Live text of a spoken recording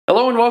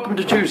and welcome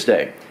to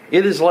Tuesday.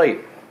 It is late.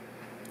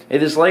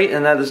 It is late,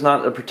 and that is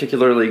not a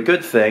particularly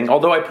good thing,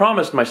 although I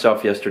promised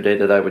myself yesterday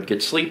that I would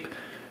get sleep,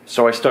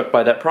 so I stuck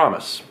by that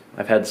promise.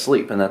 I've had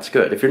sleep, and that's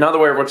good. If you're not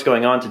aware of what's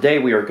going on today,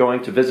 we are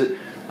going to visit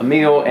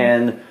Emile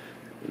and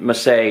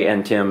Masae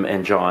and Tim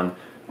and Jon.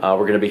 We're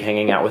going to be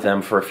hanging out with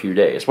them for a few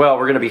days. Well,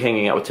 we're going to be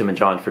hanging out with Tim and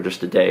Jon for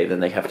just a day,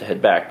 then they have to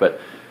head back,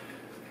 but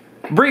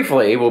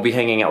briefly, we'll be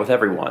hanging out with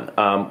everyone.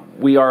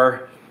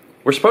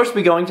 We're supposed to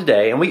be going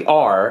today, and we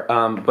are,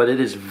 but it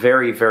is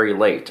very, very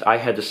late. I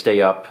had to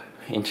stay up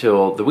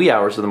until the wee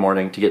hours of the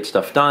morning to get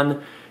stuff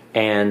done,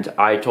 and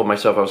I told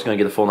myself I was going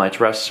to get a full night's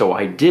rest, so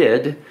I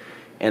did,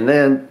 and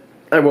then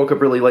I woke up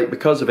really late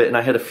because of it, and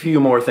I had a few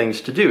more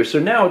things to do. So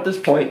now, at this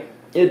point,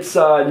 it's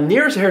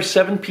near as hair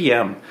 7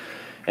 p.m.,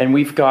 and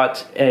we've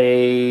got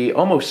a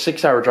almost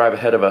 6-hour drive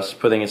ahead of us,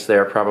 putting us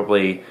there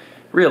probably,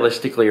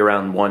 realistically,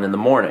 around 1 in the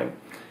morning.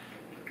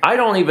 I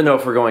don't even know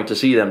if we're going to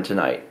see them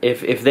tonight.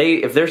 If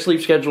their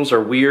sleep schedules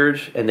are weird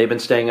and they've been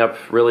staying up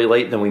really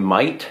late, then we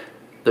might.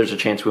 There's a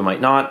chance we might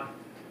not.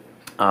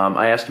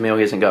 I asked Emile,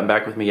 he hasn't gotten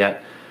back with me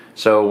yet.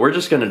 So we're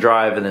just going to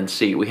drive and then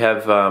see. We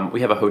have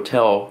a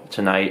hotel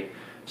tonight,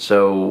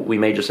 so we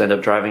may just end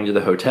up driving to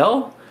the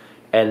hotel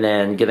and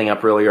then getting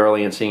up really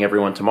early and seeing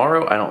everyone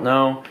tomorrow. I don't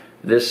know.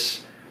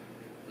 This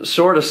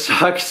sort of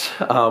sucks,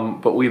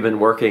 but we've been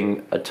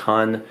working a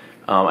ton.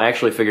 I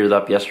actually figured it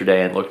up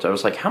yesterday and looked. I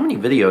was like, how many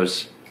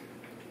videos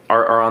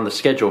are on the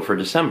schedule for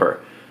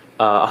December?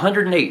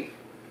 108.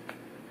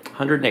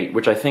 108,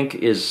 which I think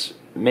is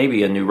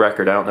maybe a new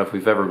record. I don't know if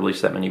we've ever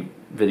released that many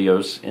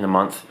videos in a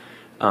month.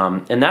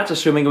 And that's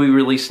assuming we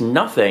release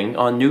nothing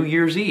on New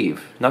Year's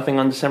Eve. Nothing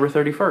on December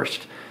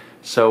 31st.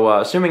 So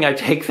assuming I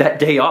take that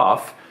day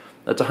off,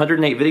 that's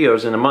 108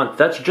 videos in a month.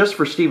 That's just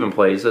for Steven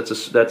Plays. That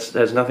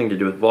has nothing to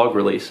do with vlog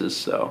releases,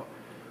 so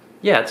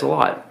yeah, it's a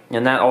lot.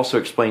 And that also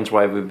explains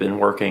why we've been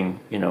working,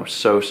 you know,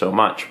 so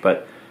much.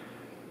 But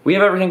we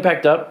have everything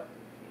packed up.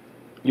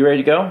 You ready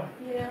to go?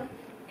 Yeah.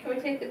 Can we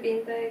take the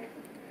beanbag?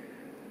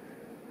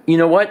 You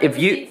know what? If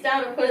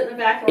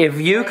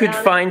you could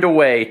find a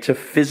way to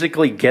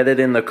physically get it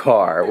in the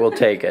car, we'll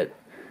take it.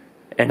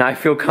 And I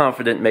feel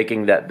confident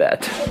making that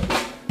bet.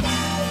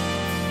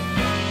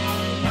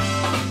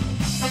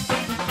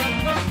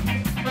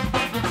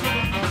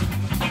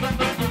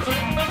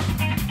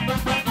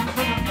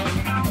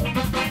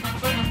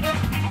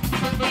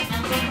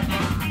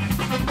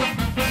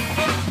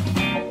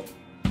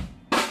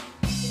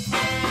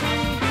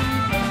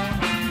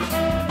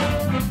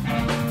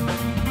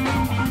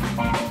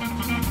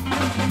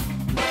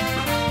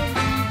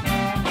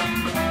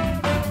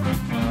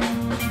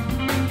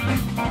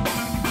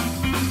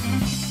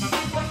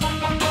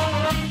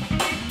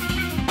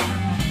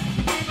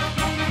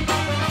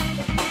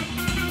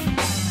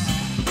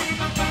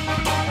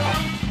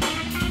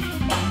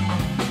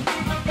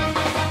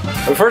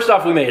 Well, first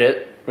off, we made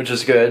it, which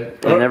is good,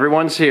 and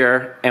everyone's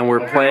here, and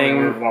we're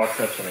playing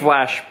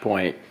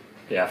Flashpoint.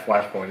 Yeah,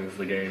 Flashpoint is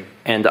the game.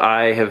 And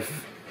I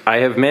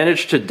have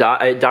managed to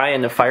die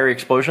in a fiery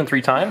explosion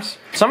 3 times.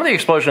 Some of the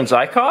explosions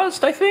I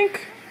caused, I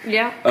think.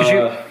 Yeah.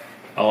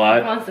 A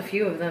lot. I caused a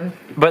few of them.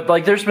 But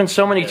like, there's been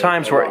so many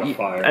times where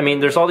I mean,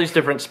 there's all these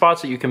different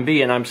spots that you can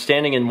be, and I'm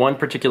standing in one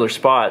particular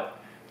spot,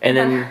 and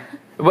then.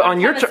 Well,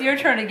 on your it's your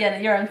turn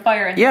again. You're on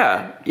fire. And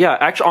yeah.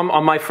 Actually,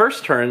 on my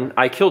first turn,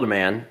 I killed a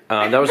man.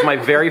 That was my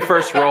very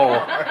first roll.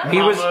 He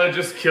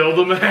just killed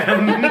a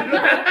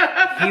man.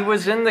 He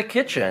was in the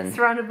kitchen,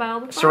 surrounded by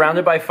all the fire.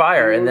 Surrounded by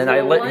fire, and then I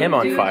lit him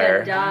on fire.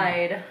 That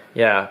died.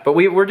 Yeah, but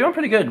we're doing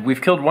pretty good.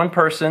 We've killed 1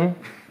 person.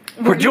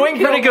 We're doing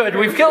pretty good.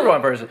 We've killed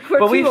 1 person,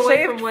 but we've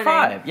saved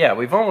 5. Yeah,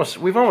 we've almost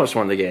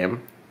won the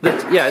game.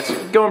 Yeah, it's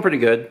going pretty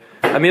good.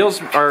 Emile's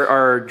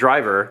our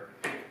driver,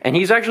 and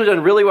he's actually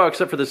done really well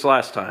except for this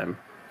last time,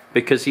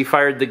 because he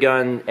fired the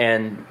gun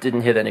and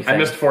didn't hit anything. I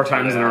missed 4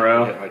 times in a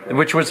row,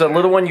 which was a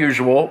little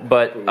unusual,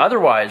 but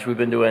otherwise we've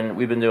been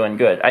doing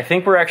good. I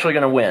think we're actually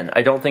going to win.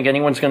 I don't think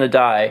anyone's going to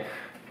die.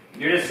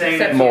 You're just saying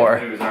that more,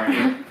 aren't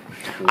you?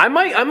 I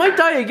might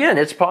die again.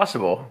 It's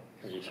possible.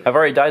 I've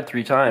already died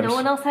 3 times. No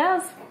one else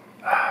has.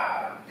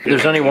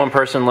 There's only 1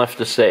 person left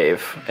to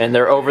save, and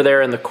they're over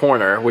there in the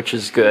corner, which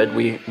is good.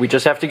 We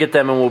just have to get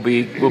them, and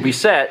we'll be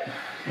set.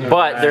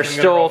 But there's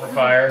still 3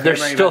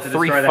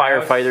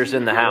 firefighters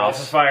in the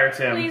house. Fire,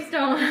 Tim. Please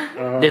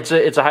don't. It's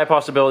a high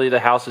possibility the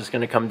house is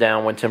going to come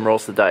down when Tim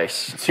rolls the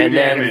dice, and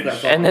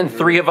then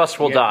 3 of us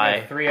will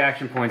die. 3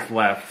 action points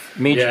left.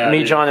 Me,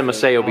 Jon, and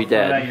Masae will be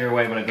dead. Your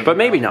way, but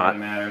maybe not.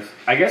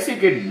 I guess you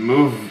could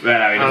move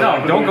that.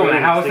 No, don't go in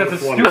the house. That's a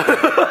stupid.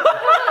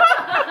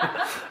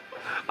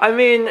 I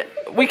mean,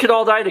 we could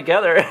all die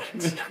together.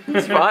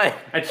 It's fine.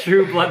 A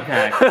true blood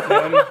pact.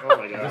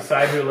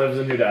 Decide who lives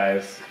and who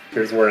dies.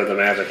 Here's where the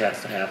magic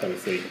has to happen.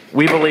 See.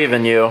 We believe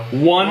in you.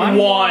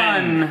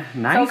 1-1.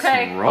 Nice.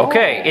 Okay. Roll.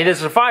 Okay, it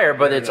is a fire,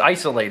 but it's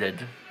isolated.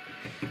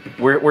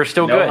 We're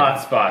still good. No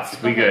hot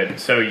spots. We good.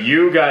 So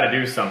you got to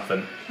do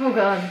something. Oh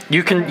God.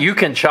 You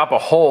can chop a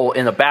hole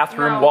in a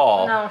bathroom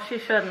wall. No, she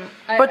shouldn't.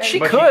 But she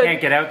could. She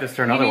can't get out this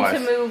turn otherwise. You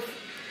need to move.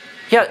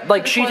 Yeah,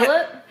 like she.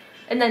 Toilet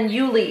and then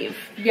you leave.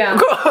 Yeah.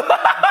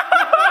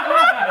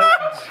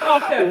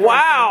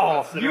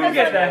 Wow! You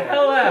get the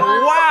hell out.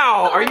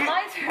 Wow! Are you?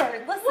 My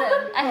turn.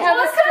 Listen, I have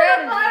a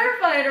strategy.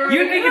 Firefighter.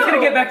 You think it's gonna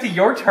get back to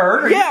your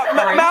turn? Yeah,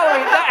 Mallory,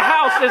 that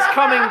house is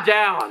coming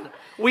down.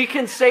 We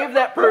can save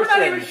that We're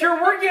not even person.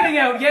 sure we're getting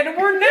out yet, and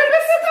we're next.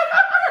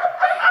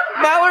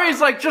 Mallory's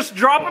like, just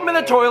drop him in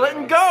the toilet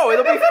and go.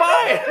 It'll be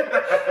fine.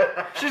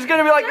 She's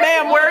gonna be like,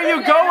 ma'am, where are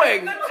you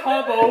going?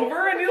 Tub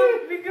over, and it'll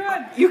be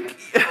good.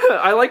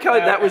 I like how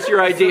that was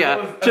your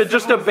idea, to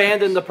just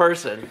abandon the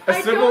person.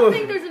 I don't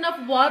think there's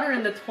enough water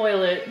in the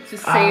toilet to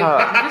save them.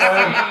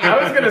 I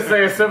was gonna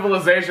say a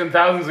civilization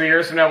thousands of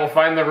years from now will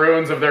find the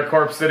ruins of their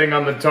corpse sitting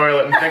on the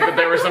toilet and think that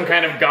they were some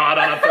kind of god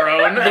on a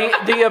throne.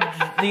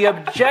 The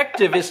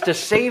objective is to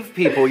save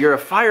people. You're a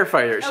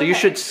firefighter, so you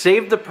should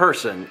save the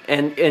person.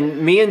 And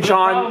me and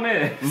John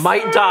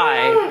might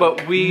die,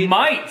 but we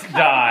Might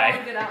die.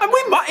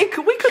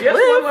 we could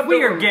live.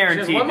 We are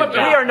guaranteed to We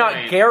die. are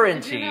not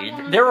guaranteed.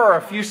 There are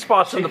a few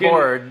spots on the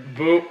board.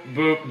 Boop,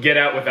 boop, get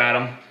out without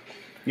him.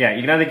 Yeah,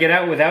 you can either get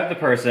out without the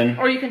person.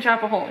 Or you can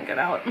chop a hole and get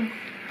out.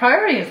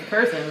 Priority is the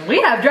person.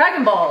 We have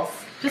Dragon Balls.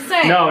 Just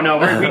saying. No,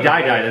 we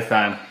die this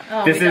time.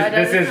 Oh, This we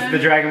die is this time? the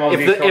Dragon Ball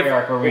Z story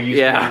arc where we used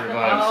to Yeah. be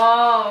revived.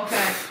 Oh,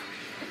 okay.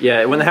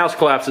 Yeah, when the house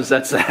collapses,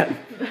 that's that.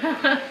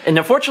 And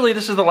unfortunately,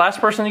 this is the last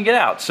person to get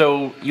out,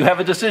 so you have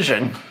a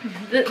decision.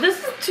 This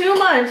is too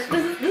much.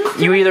 This is too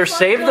You much either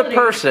save the responsibility.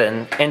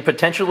 person and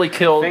potentially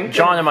kill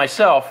John and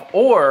myself,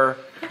 or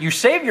you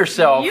save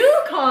yourself. You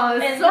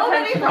caused so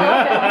many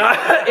problems.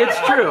 It's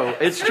true.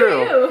 It's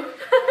true. You.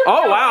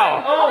 Oh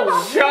wow! Oh,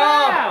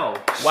 wow!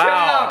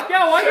 Wow! Yo,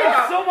 I did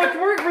so much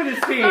work for this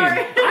team. I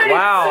did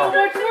Wow. so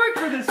much work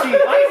for this team.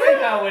 I see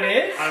how it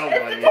is. I don't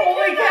blame you.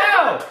 Holy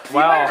cow! See,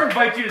 Wow. I ever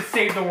invite you to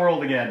save the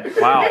world again.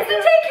 Wow. It's to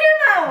take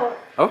him out.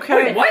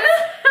 Okay. What?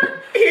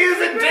 He is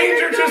a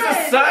danger to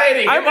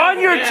society. I'm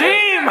on your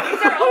team. He's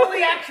our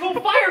only actual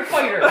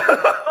firefighter.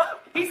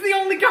 He's the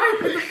only guy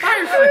with the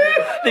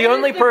firefighter. The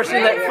only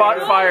person that fought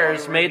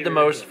fires made the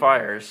most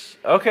fires.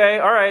 Okay,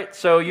 all right.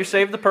 So you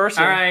saved the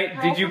person. All right,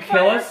 did you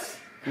kill us?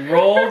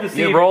 Roll to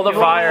see. You if roll the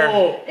killed fire.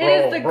 us. It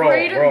is the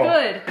greater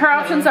good. Her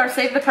options are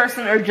save the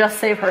person or just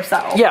save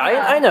herself. Yeah,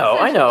 I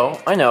know.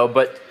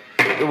 But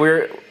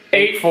we're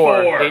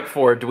 8-4.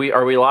 8-4.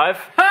 Are we live?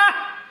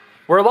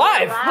 We're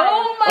live.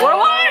 Oh my We're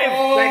live.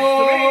 Thanks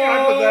to me, I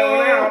put that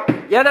one out.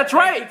 Yeah, that's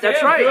right.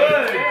 That's right.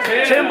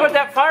 Good. Tim put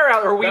that fire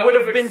out, or we That would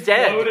have been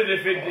dead. exploded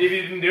if he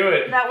didn't do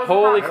it. That was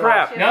Holy a hot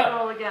crap. roll. She has to No.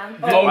 roll again.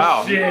 Oh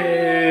Wow.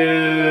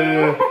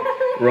 shit!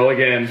 Roll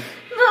again.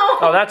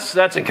 Oh, that's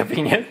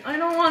inconvenient. I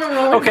don't want to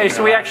roll. Okay,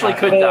 so we actually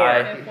could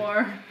die.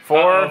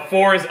 4.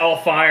 4 is all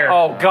fire.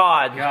 Oh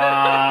God.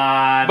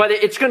 God. But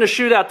it's going to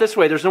shoot out this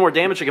way. There's no more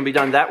damage that can be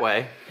done that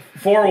way.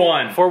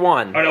 4-1.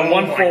 4-1. Oh no,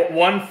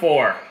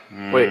 1-4.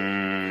 Wait,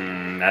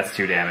 That's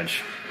 2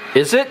 damage.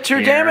 is it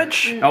 2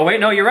 damage? Oh wait,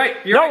 no, you're right.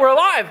 No, we're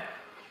alive.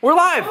 Wewe're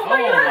live. Oh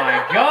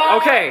my god.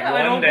 Okay.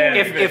 I don't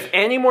damage. believe it. If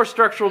any more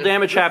structural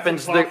damage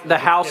happens, the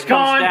house comes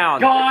Gone.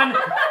 down.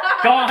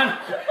 Gone.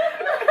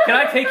 Can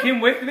I take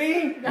him with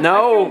me? I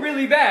No. feel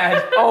really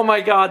bad. Oh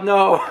my God,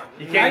 no.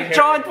 can't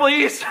John,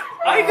 please.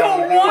 I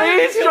don't want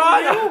Please, to kill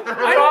John. you.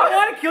 I don't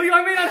want to kill you.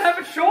 I may not have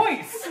a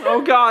choice.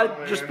 Oh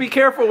God, just be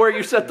careful where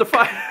you set the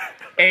fire.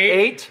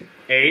 8.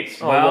 8.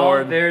 Oh Well,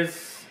 Lord.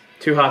 there's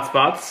 2 hot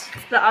spots.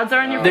 The odds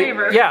are in your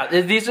favor. Yeah,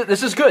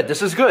 this is good.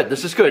 This is good.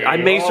 This is good. I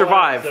may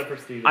survive.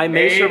 I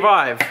may 8.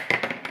 survive.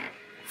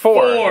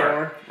 4.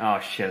 4. Oh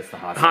shit, it's the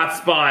hot Hot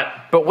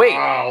spot. But wait.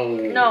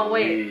 No,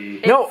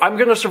 wait. No, I'm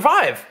gonna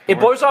survive. It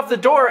blows off the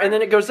door and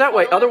then it goes that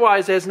way.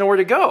 Otherwise, it has nowhere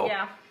to go.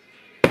 Yeah.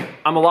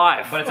 I'm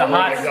alive. But it's a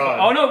hot God. spot.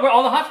 Oh no,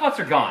 all the hot spots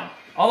are gone.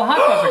 All the hot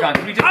spots are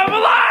gone. We just, I'm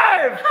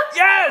alive!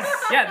 Yes!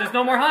 yeah, there's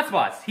no more hot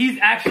spots. He's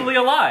actually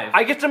alive.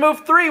 I get to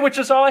move 3, which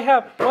is all I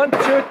have. 1,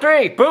 2,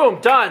 3. Boom,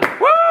 done.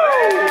 Woo!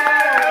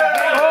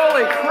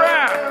 Holy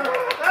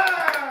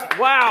crap!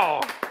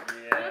 Wow.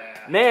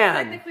 Man.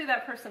 Technically,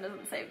 that person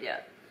isn't saved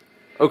yet.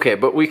 Okay,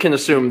 but we can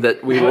assume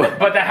that we will.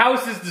 But the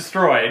house is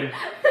destroyed,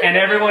 and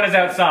everyone is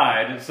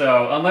outside.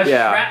 So unless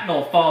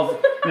shrapnel falls,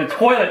 and the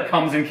toilet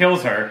comes and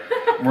kills her,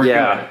 we're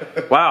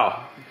good.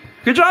 Wow.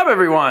 Good job,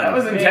 everyone. That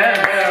was intense.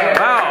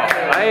 Wow.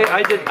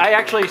 I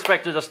actually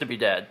expected us to be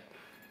dead,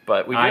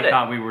 but we did I it.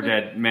 thought we were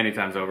dead many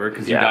times over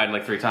because you Yeah. died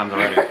like 3 times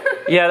already.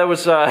 Yeah, that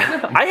was. I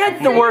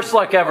had the worst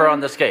luck ever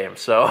on this game,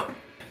 so.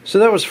 So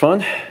that was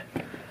fun.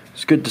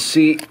 It's good to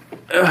see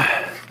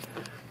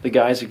the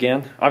guys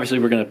again. Obviously,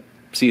 we're gonna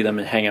see them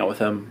and hang out with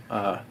them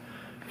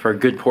for a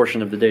good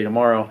portion of the day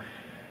tomorrow.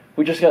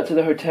 We just got to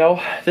the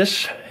hotel.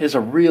 This is a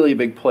really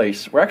big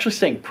place. We're actually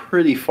staying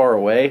pretty far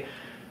away,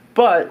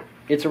 but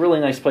it's a really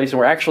nice place. And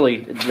we're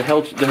actually the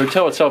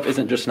hotel itself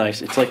isn't just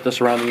nice. It's like the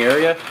surrounding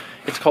area.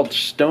 It's called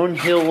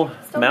Stonehill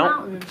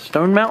Mountain.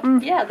 Stone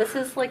Mountain. Yeah, this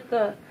is like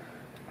the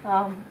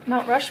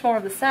Mount Rushmore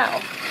of the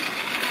South.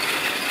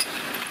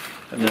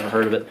 I've never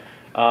heard of it.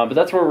 But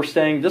that's where we're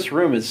staying. This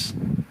room is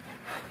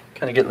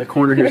kind of get in the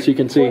corner here so you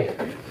can see.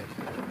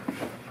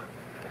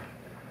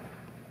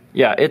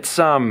 Yeah, it's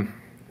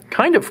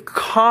kind of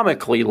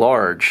comically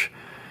large.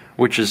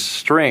 which is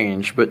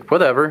strange, but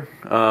whatever.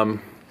 I'll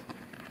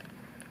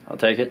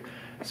take it.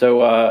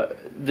 So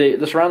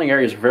the surrounding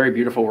area is very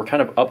beautiful. We're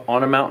kind of up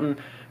on a mountain,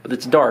 but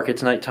it's dark.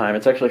 It's nighttime.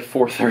 It's actually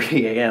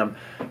 4:30 a.m.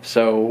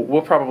 So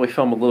we'll probably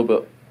film a little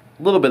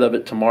bit of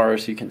it tomorrow,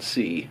 so you can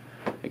see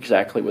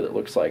exactly what it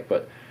looks like.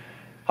 But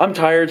I'm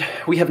tired.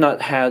 We have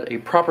not had a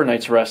proper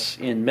night's rest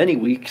in many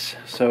weeks,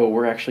 so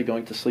we're actually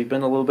going to sleep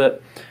in a little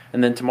bit.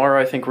 And then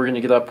tomorrow I think we're going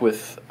to get up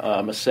with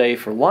Masae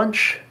for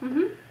lunch.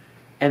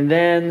 And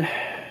then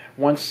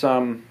once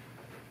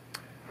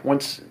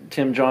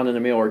Tim, Jon, and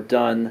Emile are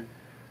done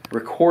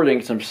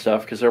recording some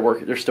stuff, because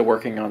they're still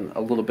working on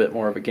a little bit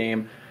more of a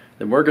game,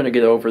 then we're going to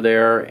get over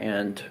there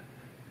and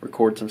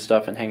record some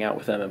stuff and hang out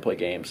with them and play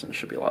games, and it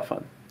should be a lot of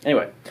fun.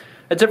 Anyway,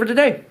 that's it for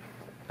today.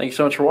 Thank you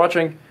so much for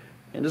watching,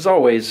 and as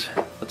always,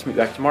 let's meet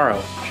back tomorrow,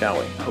 shall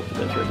we? I hope the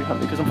bed's ready to come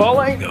because I'm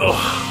falling.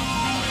 Ugh.